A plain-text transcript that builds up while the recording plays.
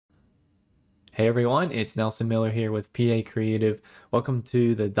Hey everyone, it's Nelson Miller here with PA Creative. Welcome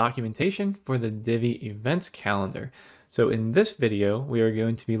to the documentation for the Divi events calendar. So in this video, we are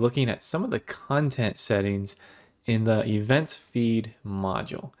going to be looking at some of the content settings in the events feed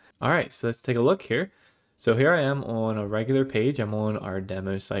module. All right, so let's take a look here. So here I am on a regular page. I'm on our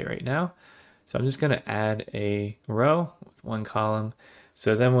demo site right now. So I'm just going to add a row with one column.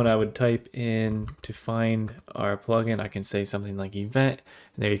 So then when I would type in to find our plugin, I can say something like event,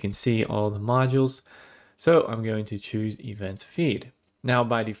 and there you can see all the modules. So I'm going to choose events feed. Now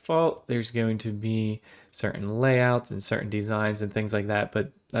by default, there's going to be certain layouts and certain designs and things like that,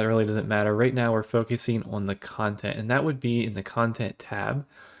 but that really doesn't matter. Right now we're focusing on the content, and that would be in the content tab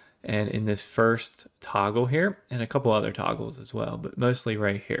and in this first toggle here, and a couple other toggles as well, but mostly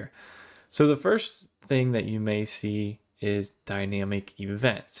right here. So the first thing that you may see is dynamic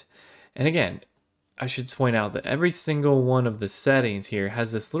events. And again, I should point out that every single one of the settings here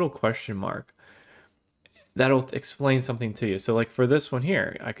has this little question mark that'll explain something to you. So like for this one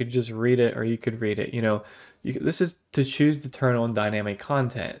here, I could just read it, or you could read it. This is to choose to turn on dynamic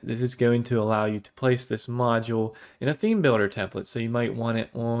content. This is going to allow you to place this module in a theme builder template. So you might want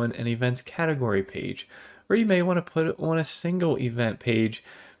it on an events category page, or you may want to put it on a single event page,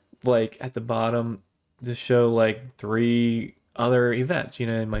 like at the bottom, to show like 3 other events.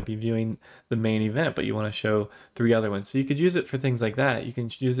 It might be viewing the main event, but you want to show 3 other ones. So you could use it for things like that. You can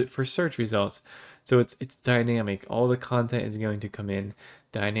use it for search results. So it's dynamic. All the content is going to come in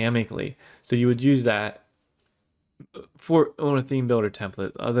dynamically. So you would use that on a theme builder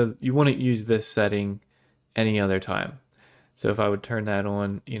template. You wouldn't use this setting any other time. So if I would turn that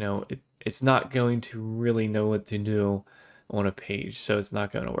on, it's not going to really know what to do on a page, so it's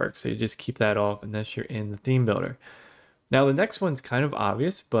not going to work. So you just keep that off unless you're in the theme builder. Now the next one's kind of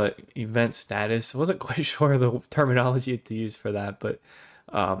obvious, but event status, I wasn't quite sure the terminology to use for that, but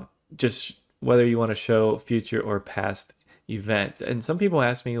just whether you want to show future or past events. And some people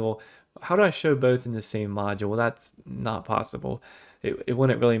ask me, well, how do I show both in the same module? Well, that's not possible. It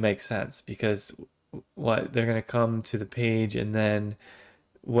wouldn't really make sense, because they're going to come to the page, and then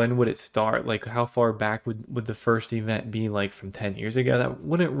when would it start? Like how far back would the first event be, like from 10 years ago? That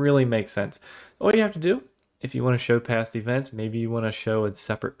wouldn't really make sense. All you have to do, if you want to show past events, maybe you want to show a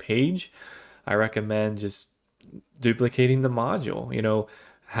separate page, I recommend just duplicating the module.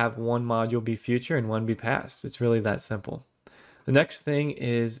 Have one module be future and one be past. It's really that simple. The next thing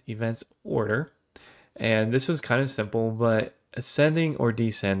is events order. And this was kind of simple, but ascending or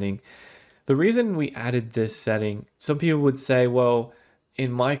descending. The reason we added this setting, some people would say, well, in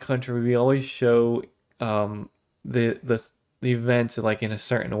my country, we always show the events like in a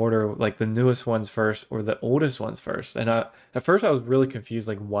certain order, like the newest ones first or the oldest ones first. And at first I was really confused,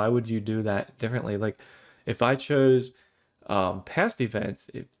 like why would you do that differently? Like if I chose past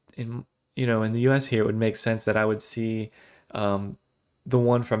events in the US here, it would make sense that I would see the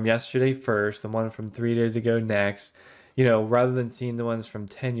one from yesterday first, the one from 3 days ago next, rather than seeing the ones from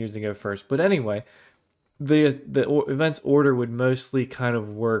 10 years ago first. But anyway, the events order would mostly kind of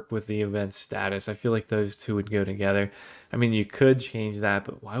work with the event status. I feel like those two would go together. I mean, you could change that,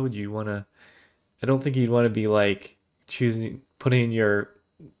 but why would you want to? I don't think you'd want to be like putting your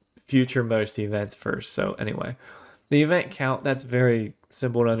future most events first. So anyway, the event count, that's very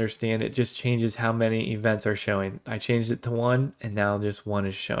simple to understand. It just changes how many events are showing. I changed it to 1, and now just 1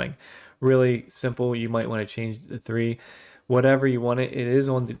 is showing. Really simple. You might want to change it to 3, whatever you want it. It is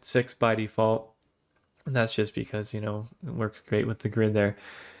on the 6 by default. And that's just because, it works great with the grid there.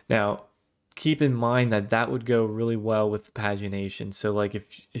 Now, keep in mind that would go really well with pagination. So like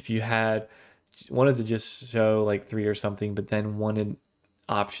if you wanted to just show like 3 or something, but then wanted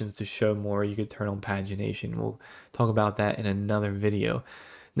options to show more, you could turn on pagination. We'll talk about that in another video.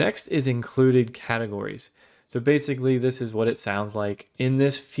 Next is included categories. So basically this is what it sounds like in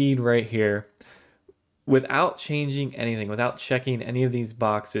this feed right here. Without changing anything, without checking any of these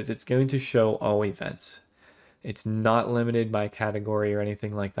boxes, it's going to show all events. It's not limited by category or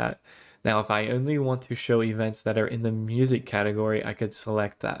anything like that. Now, if I only want to show events that are in the music category, I could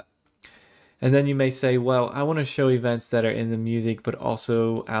select that. And then you may say, well, I want to show events that are in the music, but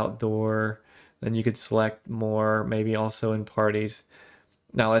also outdoor. Then you could select more, maybe also in parties.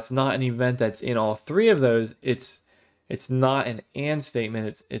 Now, it's not an event that's in all 3 of those. It's not an and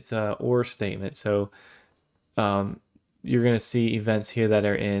statement, it's a or statement. So you're going to see events here that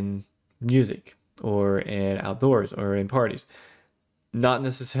are in music or in outdoors or in parties. Not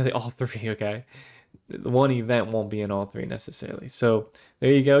necessarily all 3, okay? One event won't be in all 3 necessarily. So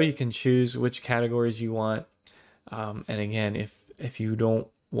there you go. You can choose which categories you want. And again, if you don't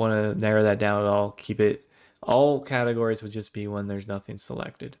want to narrow that down at all, keep it. All categories would just be when there's nothing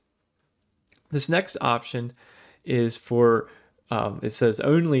selected. This next option is for, it says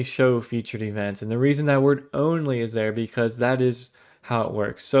only show featured events. And the reason that word only is there because that is how it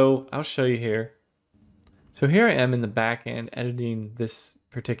works. So I'll show you here. So here I am in the back end editing this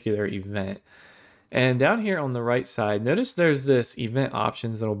particular event. And down here on the right side, notice there's this event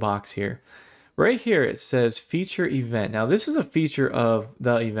options little box here. Right here it says feature event. Now this is a feature of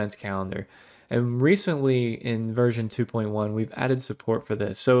the events calendar. And recently in version 2.1, we've added support for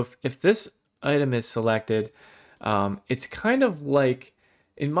this. So if this item is selected, it's kind of like,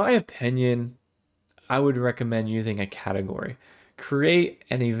 in my opinion, I would recommend using a category. Create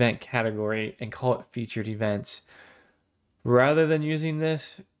an event category and call it featured events rather than using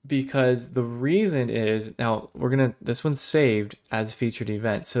this, because the reason is, now this one's saved as featured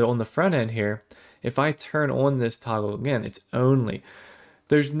event. So on the front end here, if I turn on this toggle again, it's only.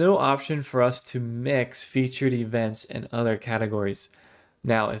 There's no option for us to mix featured events and other categories.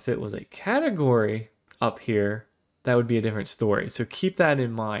 Now, if it was a category up here, that would be a different story. So keep that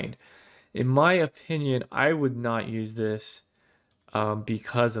in mind. In my opinion, I would not use this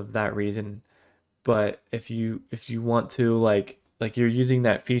because of that reason. But if you want to, like you're using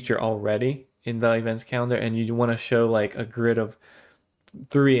that feature already in the events calendar and you want to show like a grid of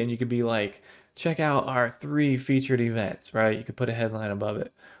 3, and you could be like, check out our 3 featured events, right? You could put a headline above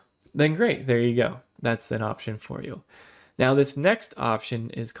it. Then great, there you go. That's an option for you. Now this next option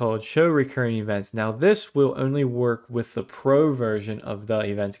is called show recurring events. Now this will only work with the pro version of the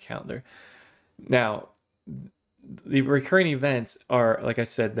events calendar. Now the recurring events are, like I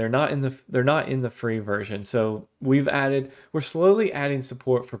said, they're not in the free version. So we're slowly adding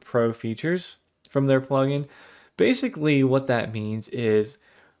support for pro features from their plugin. Basically what that means is,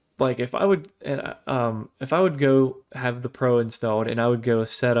 like if I would go have the pro installed and I would go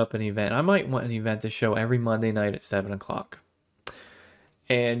set up an event, I might want an event to show every Monday night at 7 o'clock.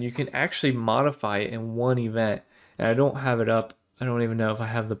 And you can actually modify it in one event. And I don't have it up. I don't even know if I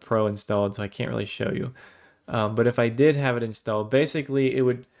have the pro installed, so I can't really show you. But if I did have it installed, basically it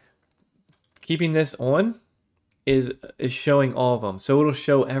would, keeping this on is showing all of them. So it'll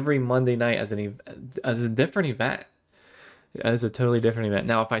show every Monday night as a different event, as a totally different event.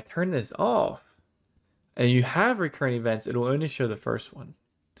 Now, if I turn this off and you have recurring events, it will only show the first one.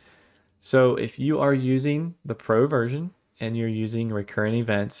 So if you are using the pro version and you're using recurring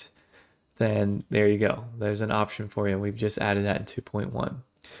events, then there you go. There's an option for you. We've just added that in 2.1.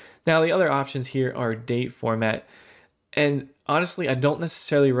 Now, the other options here are date format. And honestly, I don't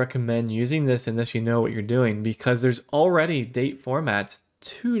necessarily recommend using this unless you know what you're doing, because there's already date formats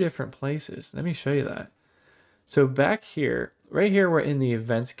 2 different places. Let me show you that. So back here, right here, we're in the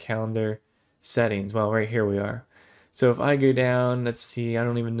events calendar settings. Well, right here we are. So if I go down, let's see, I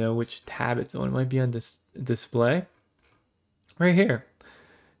don't even know which tab it's on. It might be on display. Right here,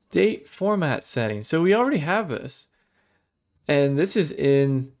 date format settings. So we already have this. And this is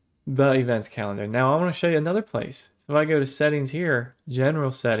in the events calendar. Now I want to show you another place. So if I go to settings here,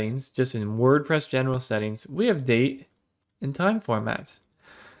 general settings, just in WordPress general settings, we have date and time formats.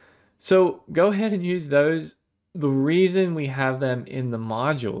 So go ahead and use those. The reason we have them in the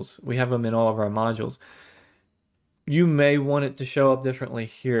modules, we have them in all of our modules, you may want it to show up differently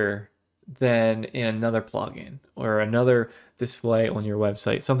here than in another plugin or another display on your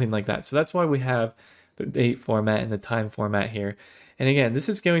website, something like that. So that's why we have the date format and the time format here. And again, this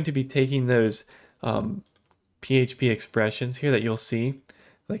is going to be taking those PHP expressions here that you'll see,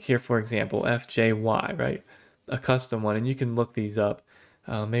 like here, for example, FJY, right? A custom one, and you can look these up.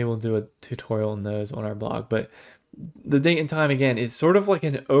 Maybe we'll do a tutorial on those on our blog, but the date and time, again, is sort of like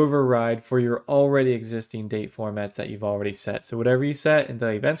an override for your already existing date formats that you've already set. So whatever you set in the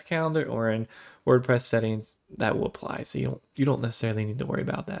events calendar or in WordPress settings, that will apply. So you don't necessarily need to worry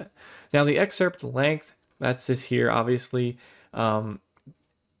about that. Now the excerpt length, that's this here, obviously.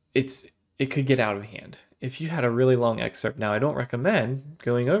 It could get out of hand. If you had a really long excerpt, now I don't recommend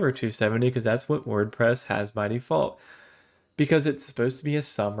going over 270 because that's what WordPress has by default, because it's supposed to be a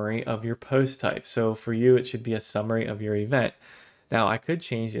summary of your post type. So for you, it should be a summary of your event. Now I could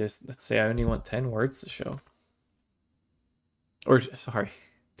change this. Let's say I only want 10 words to show. Or sorry,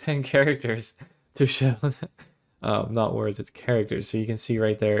 10 characters to show. Not words, it's characters. So you can see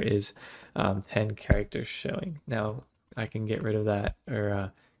right there is 10 characters showing. Now I can get rid of that,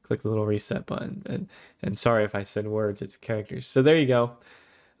 or click the little reset button. And sorry if I said words, it's characters. So there you go.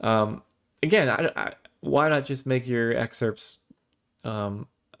 Again, why not just make your excerpts a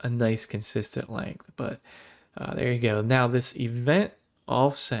nice consistent length? But there you go. Now this event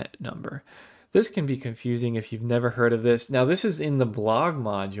offset number, this can be confusing if you've never heard of this. Now this is in the blog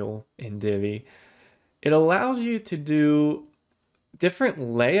module in Divi. It allows you to different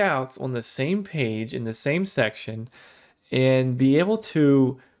layouts on the same page in the same section and be able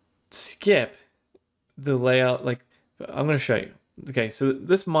to skip the layout. Like, I'm going to show you. Okay, so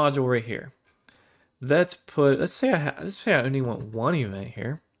this module right here, let's say I only want one event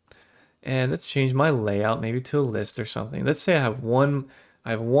here, and let's change my layout maybe to a list or something. Let's say I have one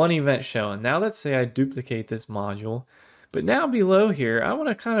event shown. Now let's say I duplicate this module, but now below here, I want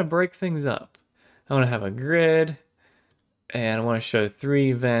to kind of break things up. I want to have a grid, and I want to show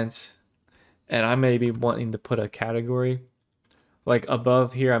 3 events, and I may be wanting to put a category. Like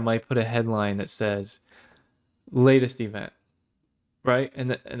above here, I might put a headline that says latest event, right?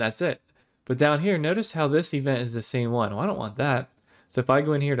 And that's it. But down here, notice how this event is the same one. Well, I don't want that. So if I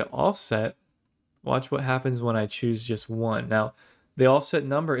go in here to offset, watch what happens when I choose just one. Now, the offset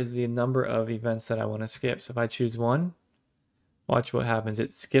number is the number of events that I want to skip. So if I choose 1, watch what happens.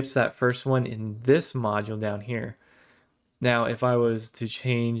 It skips that first one in this module down here. Now, if I was to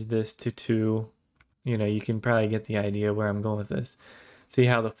change this to 2, you know, you can probably get the idea where I'm going with this. See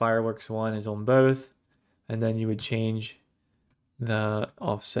how the fireworks one is on both, and then you would change the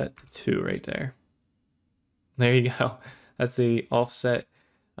offset to 2 right there. There you go. That's the offset.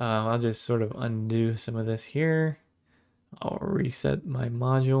 I'll just sort of undo some of this here. I'll reset my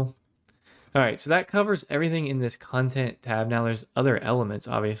module. All right, so that covers everything in this content tab. Now there's other elements,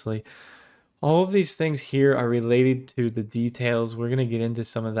 obviously. All of these things here are related to the details. We're going to get into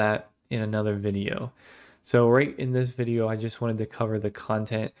some of that in another video. So right in this video, I just wanted to cover the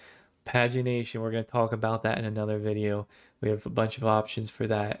content pagination. We're going to talk about that in another video. We have a bunch of options for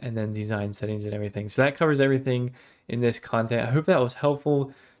that, and then design settings and everything. So that covers everything in this content. I hope that was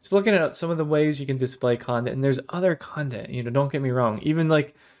helpful. Just looking at some of the ways you can display content, and there's other content, you know, don't get me wrong. Even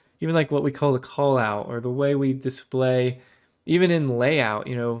like what we call the call out, or the way we display, even in layout,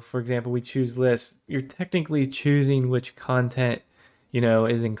 you know, for example, we choose lists. You're technically choosing which content, you know,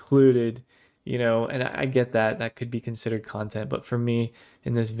 is included, you know, and I get that could be considered content, but for me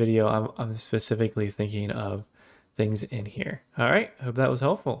in this video, I'm specifically thinking of things in here. All right, I hope that was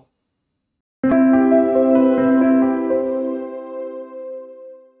helpful.